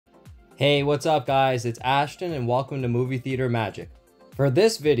Hey, what's up guys? It's Ashton and welcome to Movie Theater Magic. For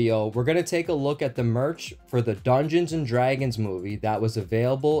this video, we're going to take a look at the merch for the Dungeons & Dragons movie that was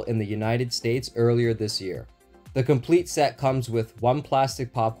available in the United States earlier this year. The complete set comes with one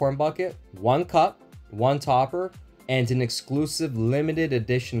plastic popcorn bucket, one cup, one topper, and an exclusive limited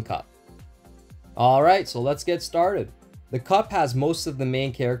edition cup. Alright, so let's get started. The cup has most of the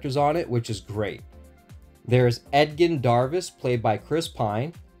main characters on it, which is great. There's Edgin Darvis, played by Chris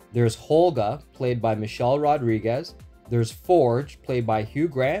Pine. There's Holga, played by Michelle Rodriguez. There's Forge, played by Hugh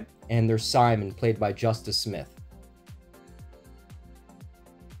Grant. And there's Simon, played by Justice Smith.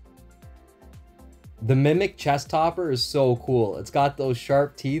 The Mimic chest topper is so cool. It's got those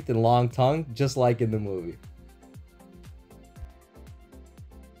sharp teeth and long tongue, just like in the movie.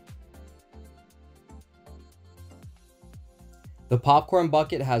 The popcorn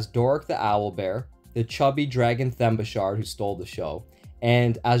bucket has Doric the Owlbear, the chubby dragon Thembashard who stole the show,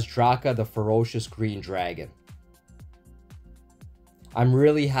 and Azdraka the ferocious green dragon. I'm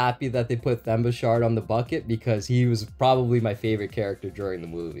really happy that they put Thembashard on the bucket because he was probably my favorite character during the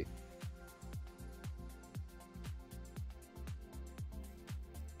movie.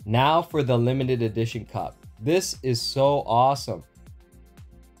 Now for the limited edition cup. This is so awesome.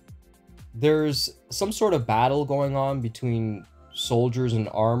 There's some sort of battle going on between soldiers in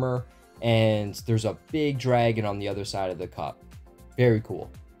armor, and there's a big dragon on the other side of the cup. Very cool.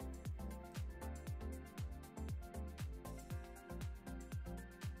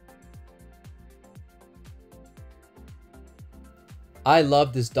 I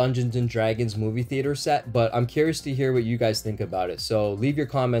love this Dungeons & Dragons movie theater set, but I'm curious to hear what you guys think about it, so leave your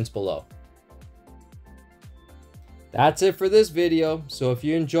comments below. That's it for this video, so if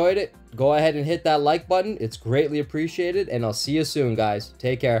you enjoyed it, go ahead and hit that like button. It's greatly appreciated, and I'll see you soon, guys.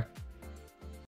 Take care.